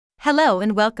Hello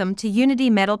and welcome to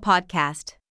Unity Metal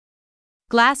Podcast.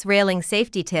 Glass railing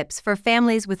safety tips for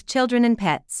families with children and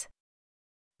pets.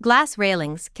 Glass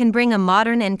railings can bring a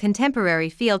modern and contemporary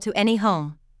feel to any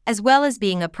home, as well as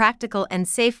being a practical and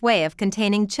safe way of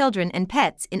containing children and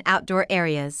pets in outdoor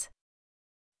areas.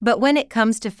 But when it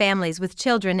comes to families with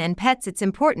children and pets, it's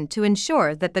important to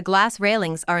ensure that the glass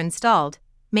railings are installed,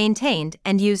 maintained,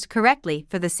 and used correctly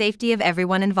for the safety of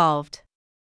everyone involved.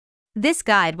 This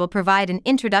guide will provide an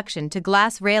introduction to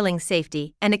glass railing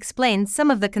safety and explain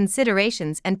some of the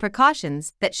considerations and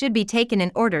precautions that should be taken in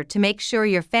order to make sure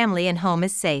your family and home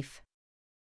is safe.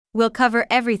 We'll cover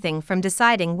everything from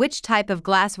deciding which type of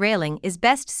glass railing is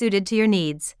best suited to your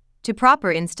needs, to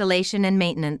proper installation and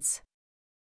maintenance.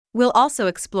 We'll also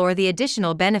explore the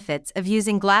additional benefits of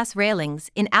using glass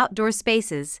railings in outdoor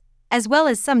spaces, as well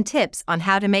as some tips on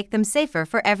how to make them safer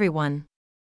for everyone.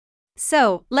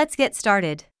 So, let's get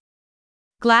started.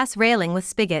 Glass railing with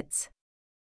spigots.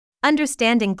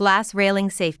 Understanding glass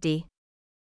railing safety.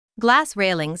 Glass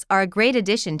railings are a great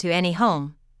addition to any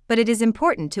home, but it is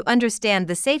important to understand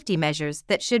the safety measures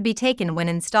that should be taken when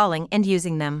installing and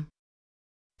using them.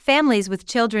 Families with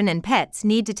children and pets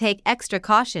need to take extra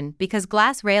caution because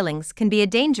glass railings can be a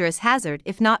dangerous hazard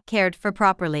if not cared for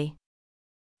properly.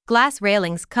 Glass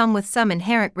railings come with some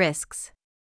inherent risks.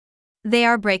 They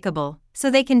are breakable, so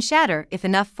they can shatter if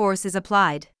enough force is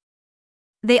applied.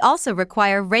 They also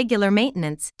require regular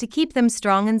maintenance to keep them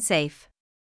strong and safe.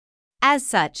 As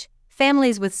such,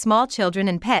 families with small children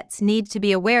and pets need to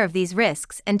be aware of these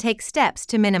risks and take steps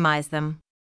to minimize them.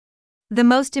 The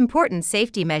most important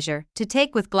safety measure to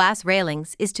take with glass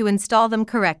railings is to install them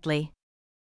correctly.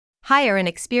 Hire an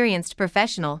experienced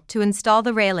professional to install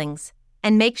the railings,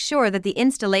 and make sure that the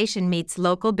installation meets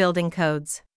local building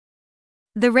codes.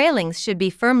 The railings should be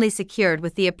firmly secured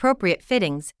with the appropriate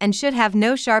fittings and should have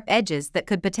no sharp edges that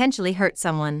could potentially hurt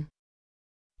someone.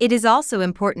 It is also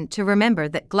important to remember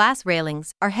that glass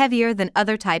railings are heavier than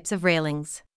other types of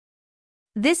railings.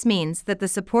 This means that the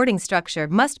supporting structure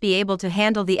must be able to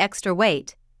handle the extra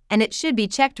weight, and it should be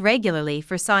checked regularly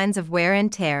for signs of wear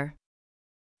and tear.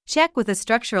 Check with a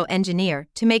structural engineer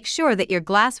to make sure that your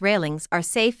glass railings are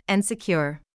safe and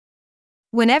secure.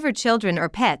 Whenever children or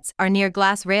pets are near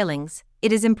glass railings,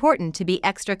 it is important to be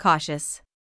extra cautious.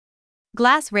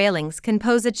 Glass railings can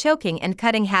pose a choking and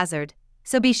cutting hazard,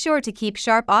 so be sure to keep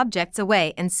sharp objects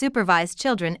away and supervise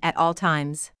children at all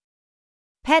times.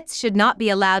 Pets should not be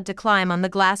allowed to climb on the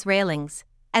glass railings,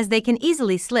 as they can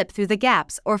easily slip through the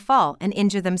gaps or fall and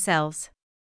injure themselves.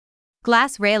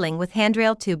 Glass railing with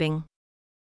handrail tubing.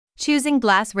 Choosing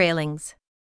glass railings.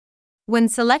 When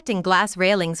selecting glass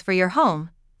railings for your home,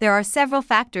 there are several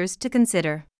factors to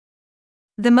consider.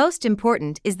 The most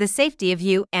important is the safety of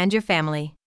you and your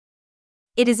family.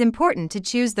 It is important to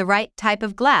choose the right type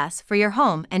of glass for your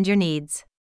home and your needs.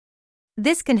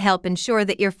 This can help ensure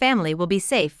that your family will be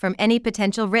safe from any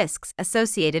potential risks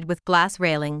associated with glass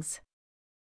railings.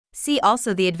 See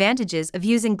also the advantages of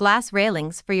using glass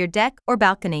railings for your deck or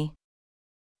balcony.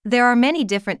 There are many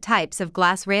different types of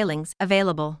glass railings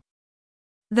available.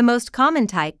 The most common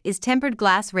type is tempered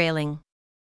glass railing.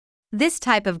 This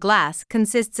type of glass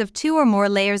consists of 2 or more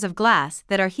layers of glass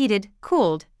that are heated,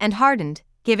 cooled, and hardened,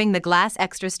 giving the glass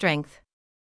extra strength.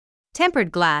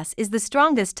 Tempered glass is the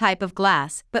strongest type of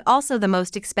glass but also the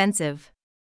most expensive.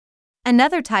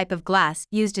 Another type of glass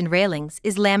used in railings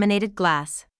is laminated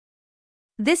glass.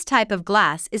 This type of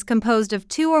glass is composed of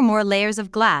 2 or more layers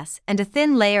of glass and a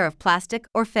thin layer of plastic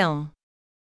or film.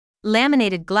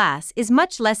 Laminated glass is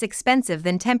much less expensive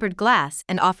than tempered glass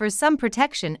and offers some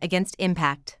protection against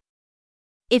impact.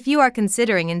 If you are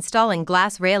considering installing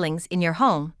glass railings in your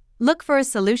home, look for a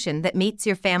solution that meets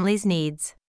your family's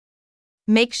needs.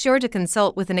 Make sure to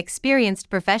consult with an experienced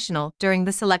professional during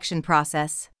the selection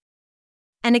process.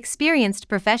 An experienced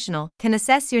professional can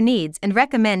assess your needs and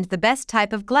recommend the best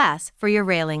type of glass for your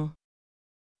railing.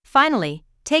 Finally,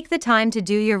 take the time to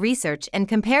do your research and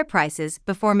compare prices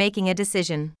before making a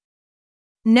decision.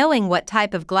 Knowing what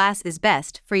type of glass is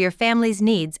best for your family's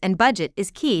needs and budget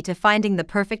is key to finding the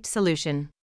perfect solution.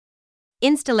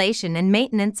 Installation and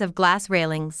maintenance of glass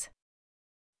railings.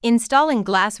 Installing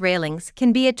glass railings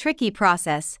can be a tricky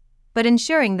process, but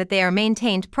ensuring that they are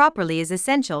maintained properly is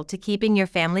essential to keeping your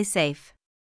family safe.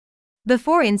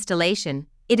 Before installation,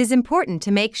 it is important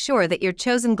to make sure that your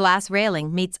chosen glass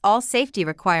railing meets all safety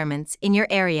requirements in your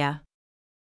area.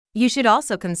 You should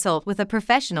also consult with a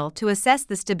professional to assess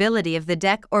the stability of the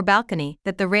deck or balcony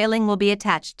that the railing will be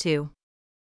attached to.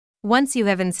 Once you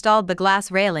have installed the glass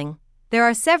railing, there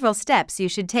are several steps you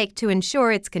should take to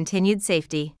ensure its continued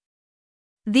safety.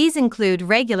 These include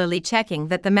regularly checking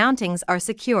that the mountings are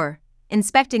secure,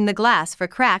 inspecting the glass for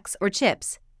cracks or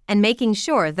chips, and making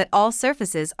sure that all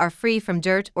surfaces are free from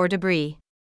dirt or debris.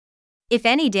 If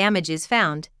any damage is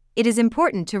found, it is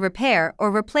important to repair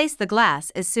or replace the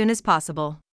glass as soon as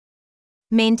possible.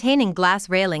 Maintaining glass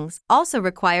railings also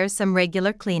requires some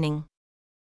regular cleaning.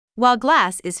 While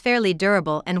glass is fairly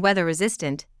durable and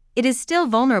weather-resistant, it is still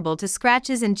vulnerable to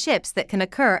scratches and chips that can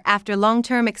occur after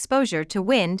long-term exposure to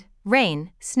wind,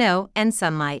 rain, snow, and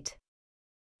sunlight.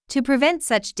 To prevent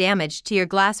such damage to your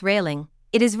glass railing,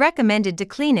 it is recommended to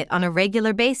clean it on a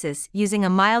regular basis using a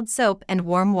mild soap and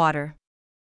warm water.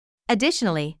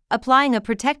 Additionally, applying a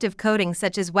protective coating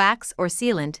such as wax or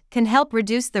sealant can help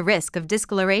reduce the risk of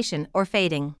discoloration or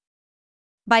fading.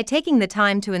 By taking the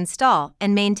time to install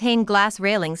and maintain glass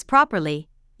railings properly,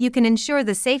 you can ensure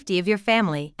the safety of your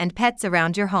family and pets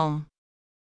around your home.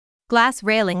 Glass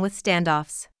railing with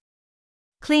standoffs.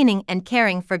 Cleaning and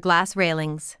caring for glass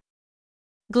railings.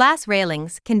 Glass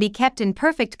railings can be kept in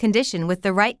perfect condition with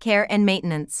the right care and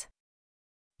maintenance.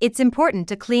 It's important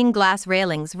to clean glass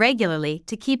railings regularly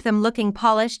to keep them looking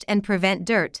polished and prevent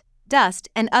dirt, dust,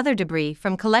 and other debris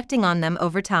from collecting on them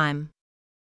over time.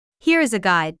 Here is a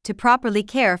guide to properly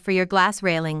care for your glass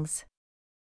railings.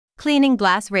 Cleaning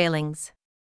glass railings.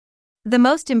 The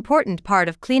most important part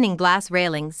of cleaning glass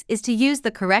railings is to use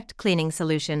the correct cleaning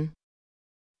solution.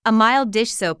 A mild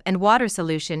dish soap and water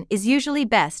solution is usually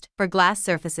best for glass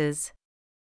surfaces.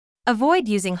 Avoid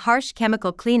using harsh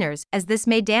chemical cleaners as this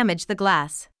may damage the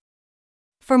glass.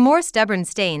 For more stubborn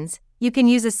stains, you can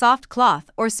use a soft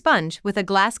cloth or sponge with a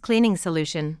glass cleaning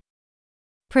solution.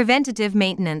 Preventative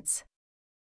maintenance.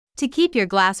 To keep your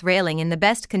glass railing in the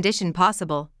best condition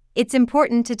possible, it's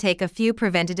important to take a few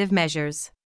preventative measures.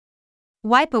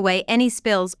 Wipe away any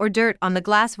spills or dirt on the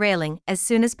glass railing as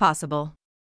soon as possible.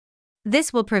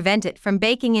 This will prevent it from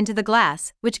baking into the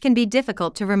glass, which can be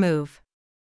difficult to remove.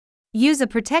 Use a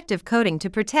protective coating to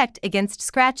protect against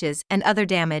scratches and other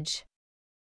damage.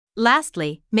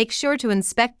 Lastly, make sure to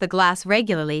inspect the glass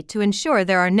regularly to ensure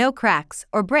there are no cracks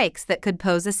or breaks that could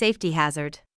pose a safety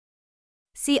hazard.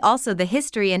 See also the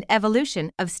history and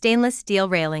evolution of stainless steel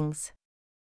railings.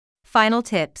 Final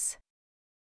tips.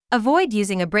 Avoid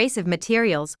using abrasive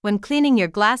materials when cleaning your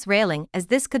glass railing as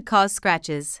this could cause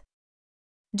scratches.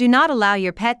 Do not allow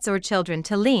your pets or children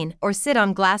to lean or sit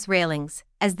on glass railings,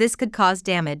 as this could cause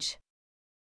damage.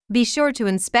 Be sure to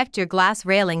inspect your glass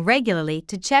railing regularly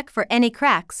to check for any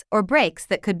cracks or breaks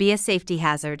that could be a safety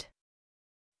hazard.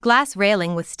 Glass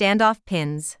railing with standoff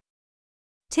pins.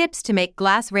 Tips to make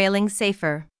glass railings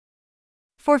safer.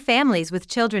 For families with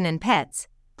children and pets,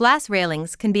 glass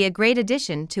railings can be a great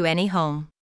addition to any home.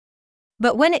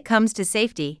 But when it comes to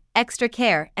safety, extra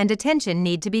care and attention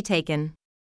need to be taken.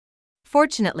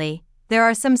 Fortunately, there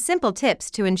are some simple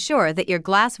tips to ensure that your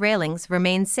glass railings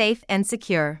remain safe and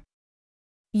secure.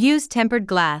 Use tempered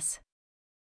glass.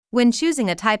 When choosing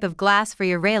a type of glass for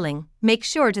your railing, make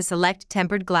sure to select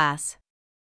tempered glass.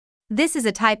 This is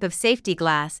a type of safety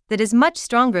glass that is much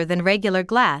stronger than regular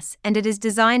glass, and it is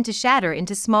designed to shatter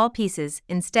into small pieces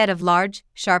instead of large,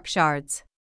 sharp shards.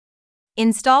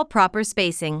 Install proper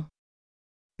spacing.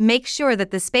 Make sure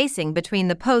that the spacing between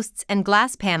the posts and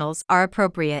glass panels are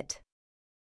appropriate.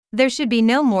 There should be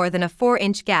no more than a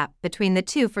 4-inch gap between the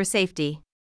two for safety.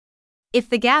 If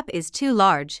the gap is too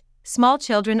large, small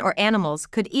children or animals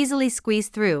could easily squeeze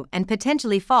through and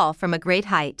potentially fall from a great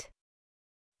height.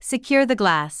 Secure the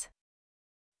glass.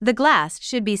 The glass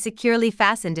should be securely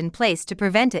fastened in place to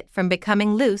prevent it from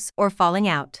becoming loose or falling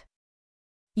out.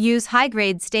 Use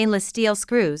high-grade stainless steel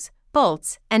screws,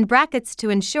 bolts, and brackets to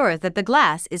ensure that the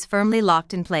glass is firmly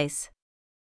locked in place.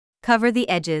 Cover the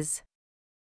edges.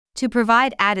 To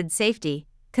provide added safety,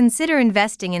 consider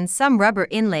investing in some rubber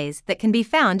inlays that can be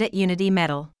found at Unity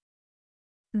Metal.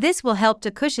 This will help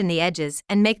to cushion the edges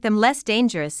and make them less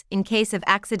dangerous in case of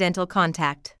accidental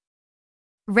contact.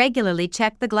 Regularly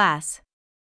check the glass.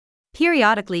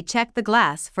 Periodically check the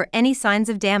glass for any signs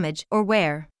of damage or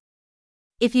wear.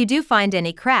 If you do find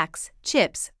any cracks,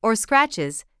 chips, or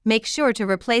scratches, make sure to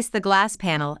replace the glass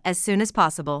panel as soon as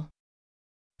possible.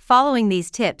 Following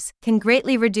these tips can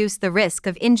greatly reduce the risk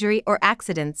of injury or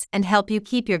accidents and help you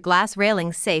keep your glass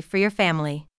railings safe for your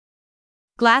family.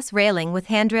 Glass railing with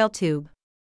handrail tube.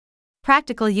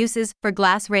 Practical uses for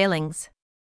glass railings.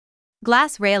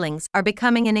 Glass railings are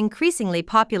becoming an increasingly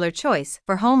popular choice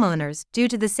for homeowners due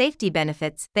to the safety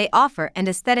benefits they offer and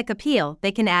aesthetic appeal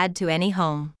they can add to any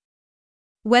home.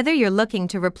 Whether you're looking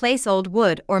to replace old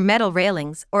wood or metal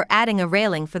railings or adding a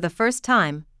railing for the first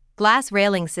time, glass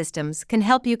railing systems can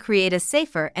help you create a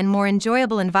safer and more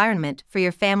enjoyable environment for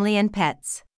your family and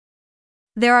pets.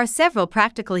 There are several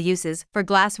practical uses for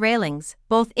glass railings,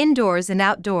 both indoors and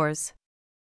outdoors.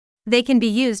 They can be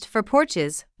used for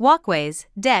porches, walkways,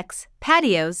 decks,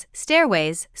 patios,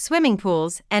 stairways, swimming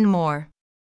pools, and more.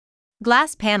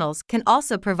 Glass panels can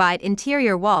also provide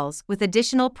interior walls with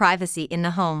additional privacy in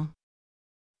the home.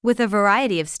 With a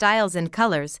variety of styles and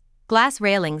colors, glass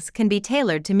railings can be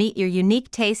tailored to meet your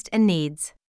unique taste and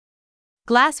needs.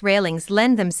 Glass railings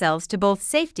lend themselves to both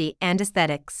safety and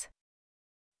aesthetics.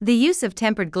 The use of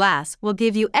tempered glass will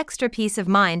give you extra peace of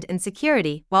mind and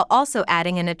security while also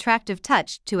adding an attractive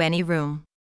touch to any room.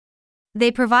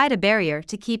 They provide a barrier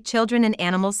to keep children and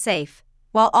animals safe,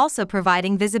 while also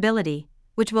providing visibility,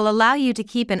 which will allow you to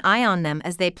keep an eye on them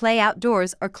as they play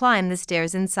outdoors or climb the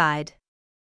stairs inside.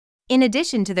 In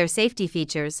addition to their safety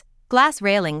features, glass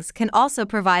railings can also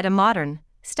provide a modern,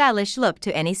 stylish look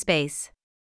to any space.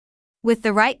 With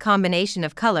the right combination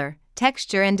of color,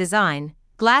 texture, and design,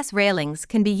 glass railings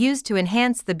can be used to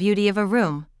enhance the beauty of a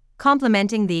room,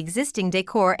 complementing the existing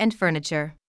decor and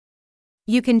furniture.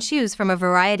 You can choose from a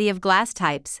variety of glass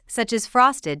types, such as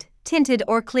frosted, tinted,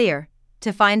 or clear,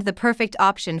 to find the perfect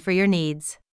option for your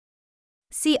needs.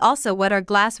 See also what are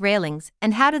glass railings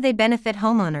and how do they benefit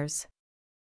homeowners.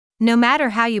 No matter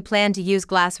how you plan to use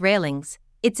glass railings,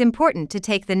 it's important to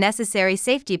take the necessary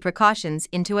safety precautions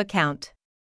into account.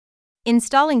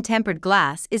 Installing tempered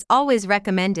glass is always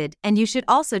recommended, and you should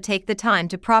also take the time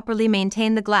to properly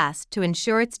maintain the glass to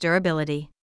ensure its durability.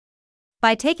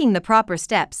 By taking the proper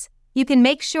steps, you can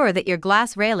make sure that your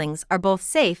glass railings are both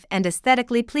safe and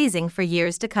aesthetically pleasing for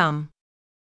years to come.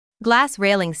 Glass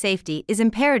railing safety is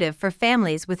imperative for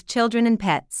families with children and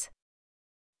pets.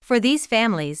 For these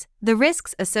families, the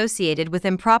risks associated with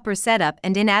improper setup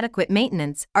and inadequate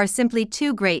maintenance are simply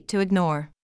too great to ignore.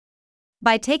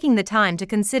 By taking the time to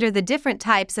consider the different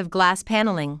types of glass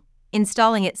paneling,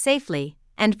 installing it safely,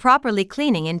 and properly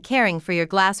cleaning and caring for your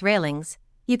glass railings,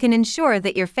 you can ensure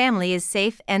that your family is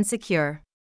safe and secure.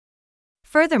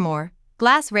 Furthermore,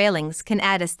 glass railings can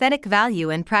add aesthetic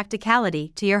value and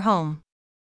practicality to your home.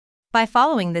 By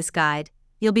following this guide,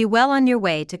 you'll be well on your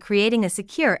way to creating a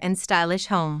secure and stylish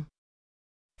home.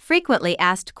 Frequently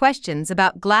asked questions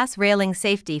about glass railing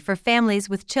safety for families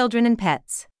with children and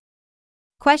pets.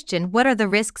 Question: what are the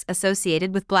risks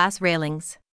associated with glass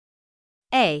railings?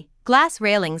 A. Glass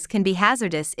railings can be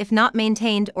hazardous if not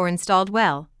maintained or installed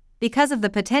well, because of the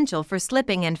potential for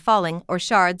slipping and falling or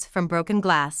shards from broken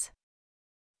glass.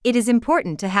 It is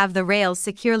important to have the rails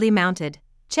securely mounted,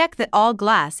 check that all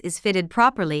glass is fitted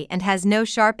properly and has no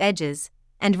sharp edges,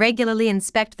 and regularly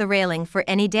inspect the railing for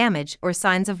any damage or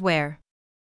signs of wear.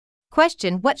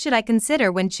 Question: what should I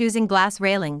consider when choosing glass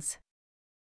railings?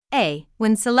 A.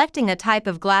 When selecting a type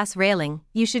of glass railing,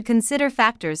 you should consider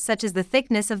factors such as the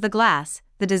thickness of the glass,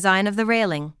 the design of the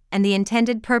railing, and the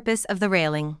intended purpose of the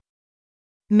railing.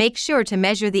 Make sure to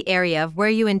measure the area of where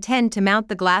you intend to mount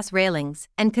the glass railings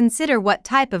and consider what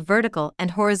type of vertical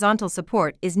and horizontal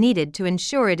support is needed to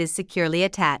ensure it is securely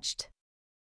attached.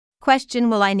 Question: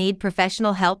 will I need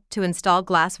professional help to install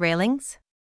glass railings?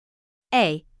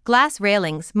 A. Glass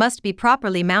railings must be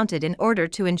properly mounted in order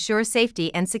to ensure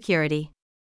safety and security.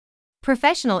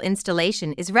 Professional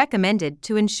installation is recommended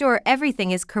to ensure everything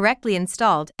is correctly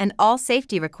installed and all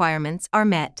safety requirements are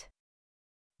met.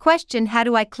 Question: how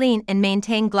do I clean and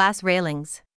maintain glass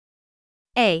railings?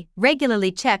 A.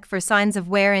 Regularly check for signs of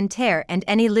wear and tear and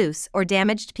any loose or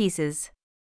damaged pieces.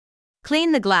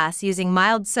 Clean the glass using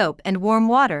mild soap and warm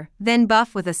water, then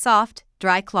buff with a soft,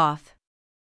 dry cloth.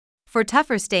 For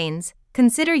tougher stains,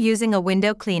 consider using a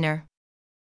window cleaner.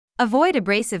 Avoid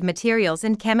abrasive materials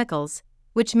and chemicals,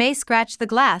 which may scratch the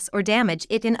glass or damage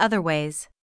it in other ways.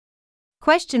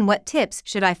 Question: what tips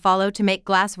should I follow to make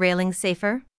glass railings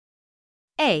safer?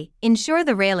 A. Ensure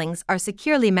the railings are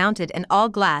securely mounted and all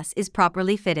glass is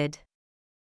properly fitted.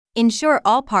 Ensure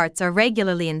all parts are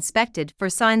regularly inspected for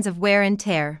signs of wear and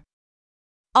tear.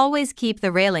 Always keep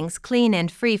the railings clean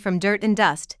and free from dirt and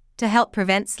dust to help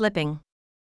prevent slipping.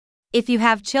 If you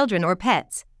have children or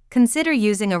pets, consider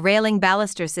using a railing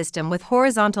baluster system with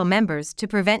horizontal members to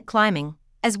prevent climbing,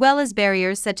 as well as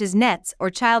barriers such as nets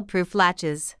or child-proof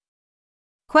latches.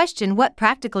 Question: what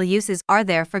practical uses are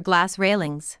there for glass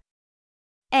railings?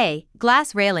 A.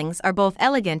 Glass railings are both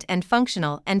elegant and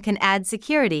functional and can add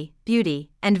security, beauty,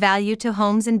 and value to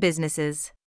homes and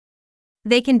businesses.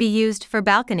 They can be used for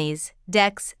balconies,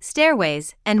 decks,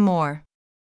 stairways, and more.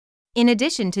 In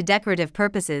addition to decorative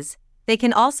purposes, they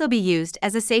can also be used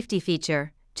as a safety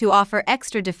feature to offer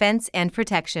extra defense and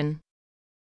protection.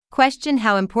 Question: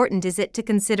 how important is it to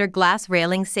consider glass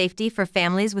railing safety for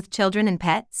families with children and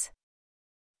pets?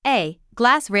 A.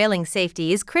 Glass railing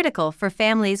safety is critical for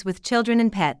families with children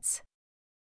and pets.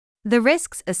 The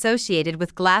risks associated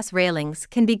with glass railings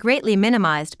can be greatly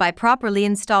minimized by properly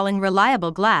installing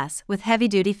reliable glass with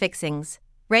heavy-duty fixings,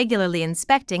 regularly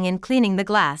inspecting and cleaning the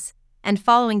glass, and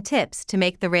following tips to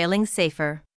make the railings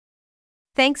safer.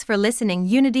 Thanks for listening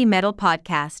Unity Metal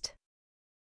Podcast.